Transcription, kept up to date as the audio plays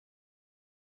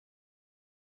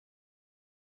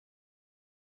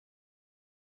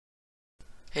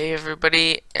Hey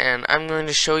everybody, and I'm going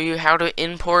to show you how to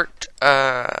import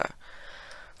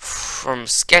from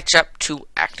Sketchup to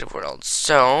ActiveWorlds.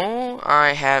 So I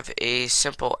have a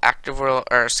simple ActiveWorld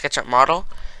or Sketchup model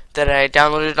that I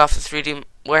downloaded off the 3D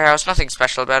warehouse. Nothing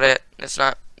special about it. It's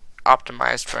not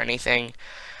optimized for anything.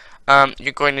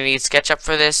 You're going to need Sketchup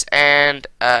for this and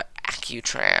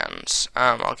Accutrans.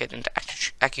 I'll get into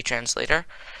Accutrans later.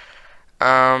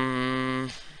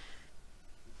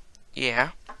 Yeah.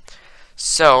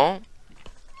 So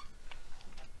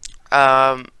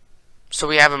so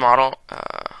we have a model,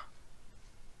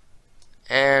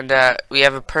 and we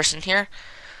have a person here.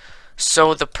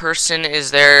 So the person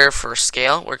is there for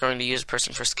scale. We're going to use a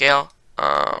person for scale.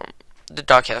 The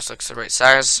dog house looks the right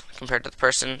size compared to the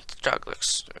person. The dog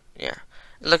looks, yeah,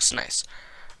 it looks nice.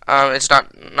 It's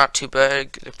not too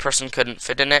big. The person couldn't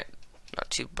fit in it. Not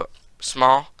too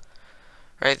small,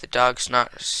 right? The dog's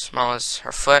not as small as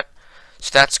her foot,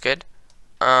 so that's good.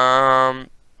 Now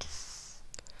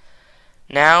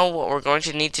what we're going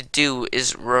to need to do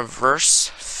is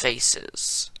reverse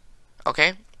faces.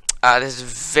 Okay? This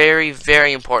is very,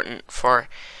 very important for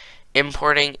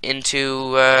importing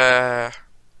into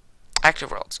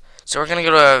ActiveWorlds. So we're going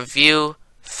to go to View,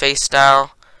 Face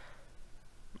Style,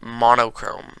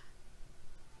 Monochrome.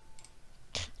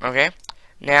 Okay?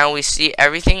 Now we see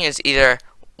everything is either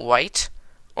white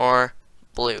or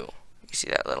blue. You see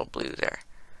that little blue there.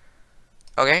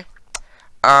 Okay?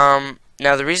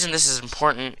 Now the reason this is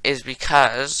important is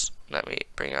because, let me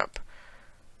bring up,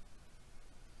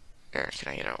 can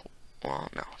I get out? Well,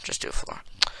 no, just do a floor.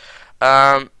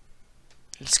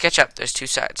 In SketchUp, there's two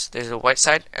sides. There's a white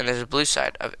side and there's a blue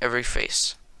side of every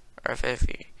face. Or of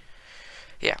every,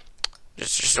 yeah,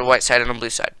 just a white side and a blue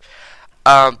side.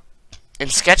 In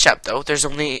SketchUp though, there's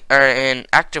only, or in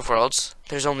ActiveWorlds,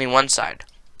 there's only one side.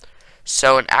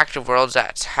 So in ActiveWorlds,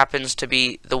 that happens to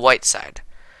be the white side.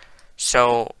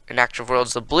 So in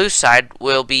ActiveWorlds, the blue side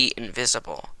will be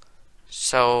invisible.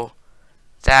 So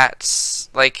that's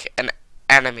like an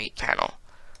animate panel.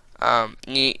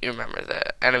 You remember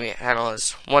the animate panel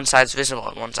is one side's visible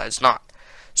and one side's not.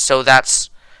 So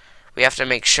that's, we have to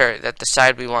make sure that the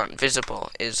side we want visible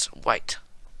is white.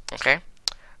 Okay?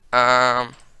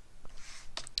 As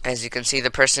you can see,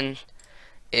 the person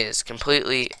is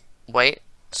completely white,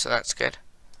 so that's good.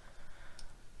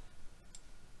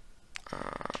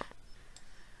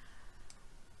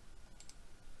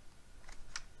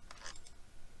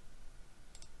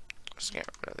 Let's get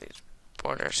rid of these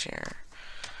borders here.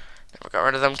 Never got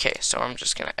rid of them. Okay, so I'm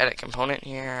just gonna edit component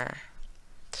here,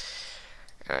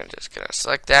 and I'm just gonna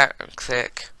select that and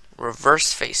click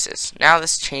reverse faces. Now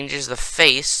this changes the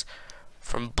face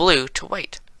from blue to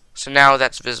white. So now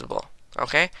that's visible.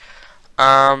 Okay.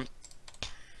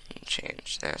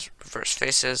 Change this. Reverse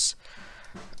faces.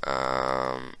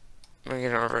 We're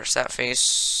gonna reverse that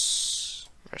face.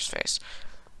 Reverse face.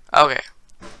 Okay.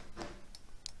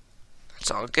 It's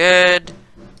all good.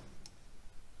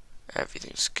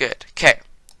 Everything's good. Okay.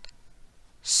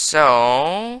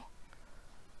 So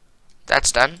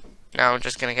that's done. Now I'm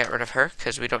just gonna get rid of her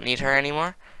because we don't need her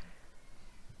anymore.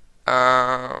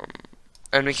 And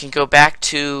we can go back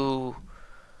to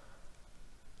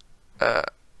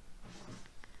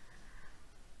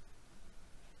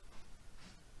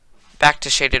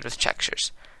shaded with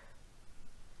textures.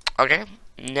 Okay.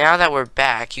 Now that we're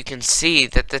back, you can see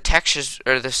that the textures,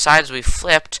 or the sides we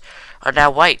flipped, are now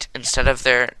white instead of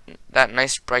that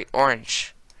nice bright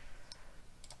orange.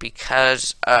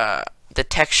 Because the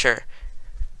texture,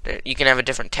 you can have a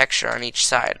different texture on each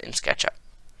side in SketchUp.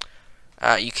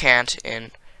 You can't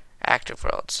in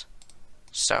ActiveWorlds.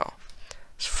 So,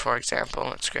 for example,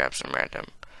 let's grab some random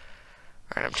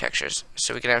textures.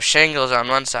 So we can have shingles on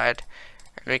one side,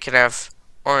 and we can have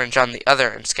orange on the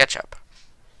other in SketchUp.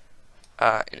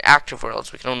 In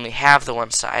ActiveWorlds, we can only have the one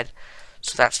side,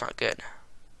 so that's not good.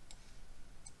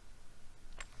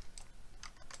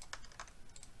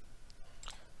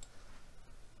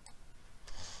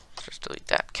 Just delete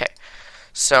that. Okay.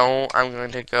 So I'm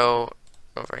going to go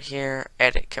over here,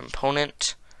 edit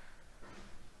component,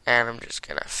 and I'm just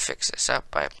gonna fix this up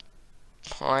by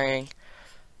applying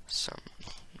some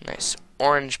nice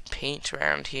orange paint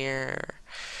around here.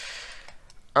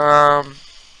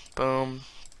 Boom.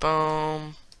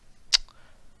 Boom.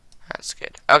 That's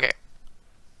good. Okay.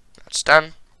 That's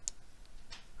done.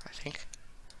 I think.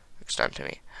 Looks done to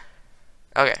me.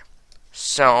 Okay.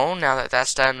 So, now that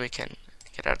that's done, we can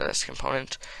get out of this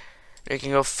component. We can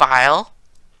go File,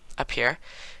 up here,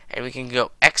 and we can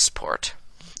go Export.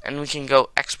 And we can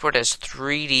go Export as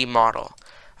 3D model.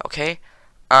 Okay?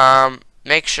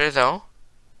 Make sure, though,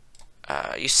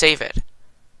 you save it.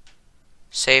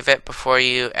 Save it before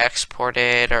you export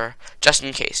it, or just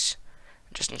in case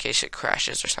it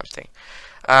crashes or something.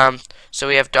 So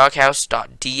we have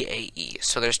doghouse.dae.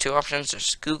 So there's two options.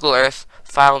 There's Google Earth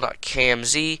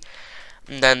file.kmz,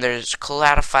 and then there's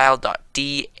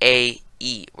collidafile.dae.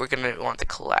 We're going to want the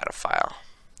collida file.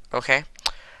 Okay?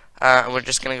 And we're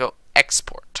just going to go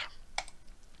export.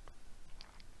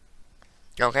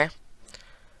 Okay?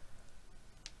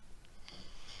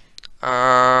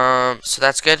 So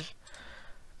that's good.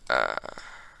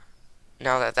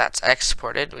 Now that that's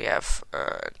exported, we have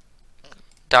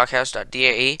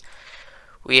doghouse.dae.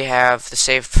 We have the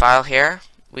saved file here.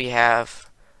 We have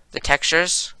the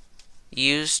textures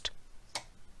used.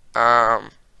 So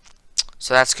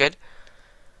that's good.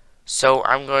 So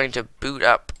I'm going to boot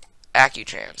up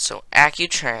AccuTrans. So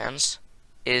AccuTrans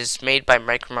is made by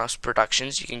Micromouse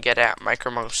Productions. You can get it at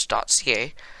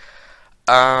micromouse.ca.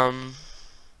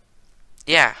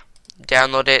 Yeah,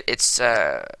 download it. It's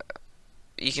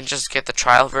you can just get the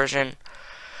trial version.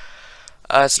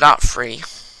 It's not free.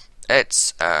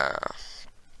 It's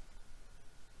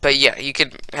but yeah, you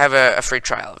can have a free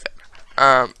trial of it.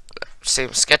 Same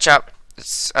SketchUp.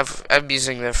 I'm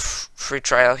using the free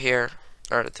trial here,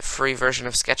 or the free version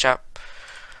of SketchUp.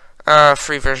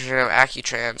 Free version of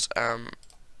AccuTrans.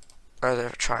 Or the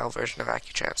trial version of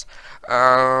AccuTrans.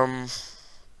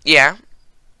 Yeah.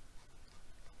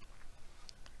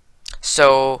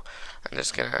 So I'm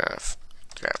just gonna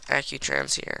grab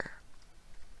AccuTrans here.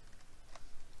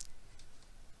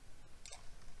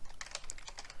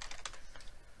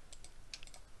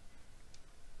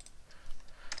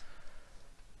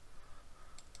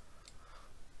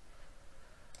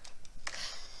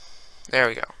 There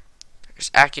we go. There's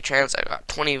AccuTrans. I got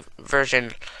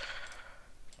version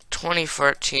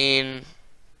 2014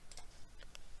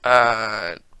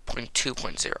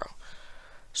 .2.0.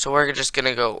 So we're just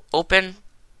gonna go open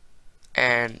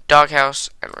and doghouse,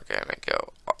 and we're gonna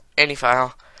go any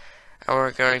file, and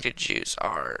we're going to choose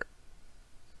our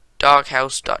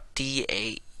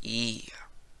doghouse.dae.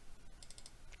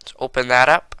 Let's open that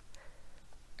up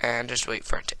and just wait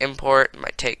for it to import. It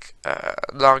might take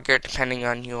longer depending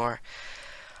on your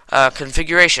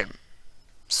configuration.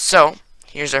 So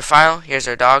here's our file, here's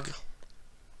our dog.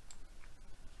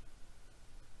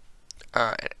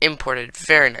 It imported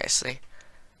very nicely.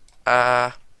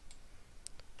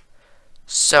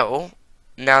 So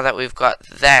now that we've got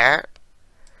that,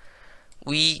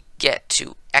 we get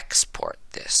to export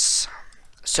this.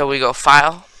 So we go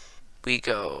file, we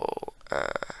go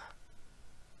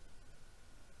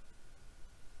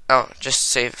just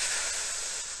save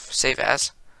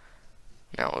as.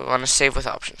 No, we want to save with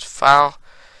options. File,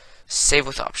 save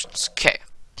with options. Okay.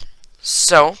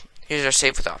 So here's our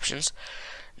save with options.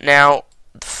 Now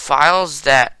the files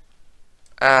that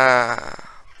are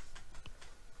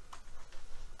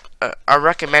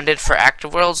recommended for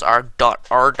ActiveWorlds are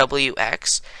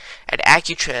 .rwx, and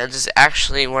AccuTrans is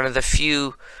actually one of the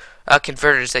few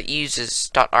converters that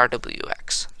uses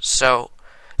 .rwx. So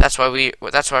that's why we're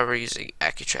using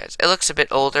AccuTrans. It looks a bit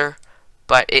older,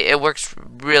 but it works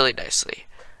really nicely,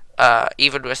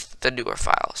 even with the newer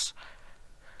files.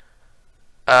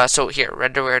 So here,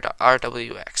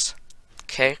 renderware.rwx.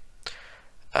 Okay.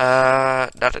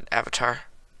 Not an avatar.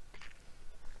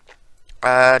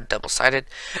 Double-sided.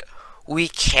 We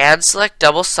can select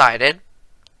double-sided,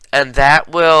 and that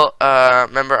will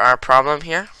remember our problem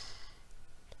here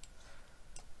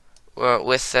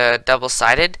with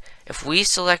double-sided. If we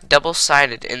select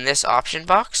double-sided in this option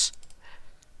box,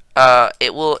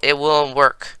 it will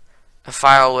work. A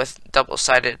file with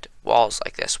double-sided walls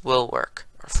like this will work,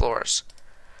 or floors.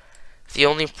 The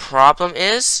only problem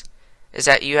is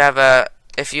that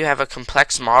if you have a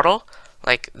complex model,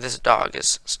 like this dog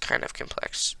is kind of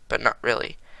complex, but not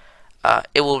really.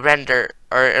 It will render,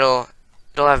 or it'll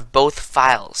have both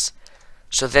files.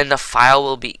 So then the file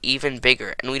will be even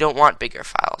bigger, and we don't want bigger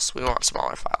files. We want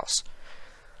smaller files.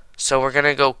 So we're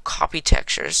gonna go copy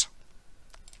textures,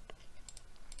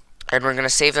 and we're gonna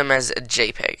save them as a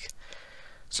JPEG.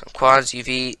 So quads,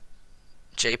 UV,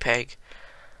 JPEG.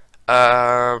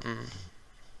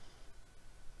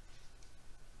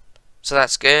 So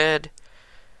that's good.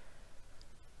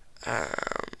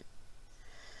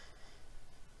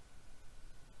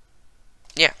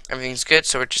 Yeah, everything's good.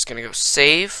 So we're just gonna go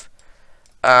save.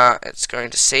 It's going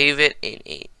to save it in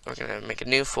we're gonna make a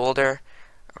new folder.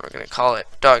 We're gonna call it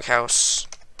Doghouse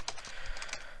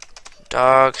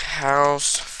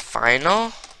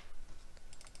Final,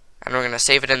 and we're gonna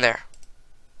save it in there.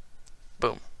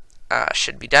 Boom.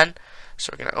 Should be done.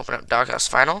 So we're gonna open up Doghouse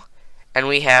Final, and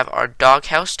we have our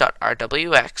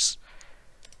doghouse.rwx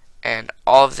and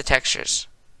all of the textures.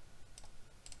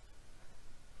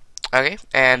 Okay,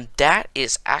 and that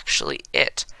is actually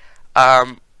it.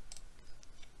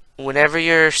 Whenever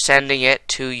you're sending it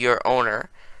to your owner,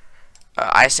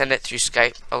 I send it through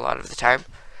Skype a lot of the time,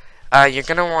 you're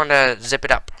going to want to zip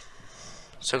it up.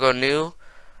 So go new,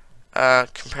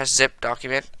 compress zip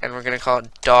document, and we're going to call it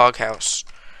doghouse.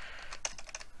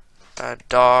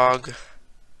 Dog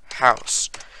house.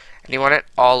 And you want it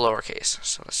all lowercase.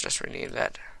 So let's just rename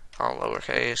that all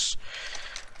lowercase.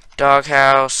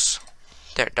 Doghouse.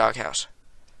 There, doghouse.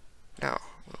 No,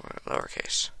 we want it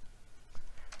lowercase.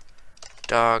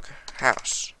 Dog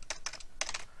house.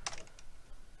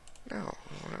 No,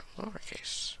 we want it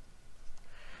lowercase.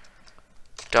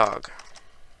 Dog.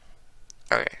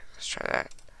 Okay, let's try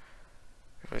that.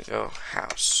 Here we go,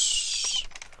 house.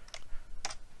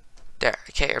 There,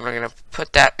 okay, and we're gonna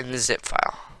put that in the zip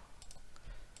file.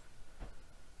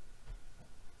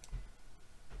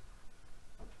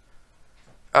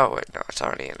 Oh wait, no, it's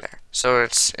already in there. So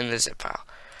it's in the zip file.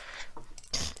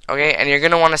 Okay, and you're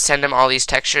gonna want to send them all these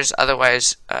textures,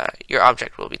 otherwise your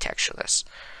object will be textureless.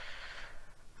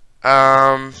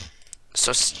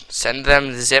 So send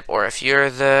them the zip, or if you're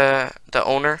the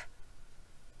owner,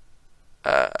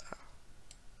 yeah,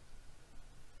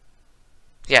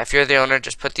 if you're the owner,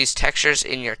 just put these textures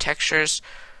in your textures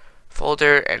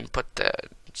folder and put the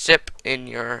zip in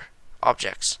your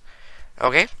objects.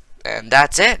 Okay, and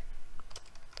that's it.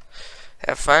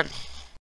 Have fun.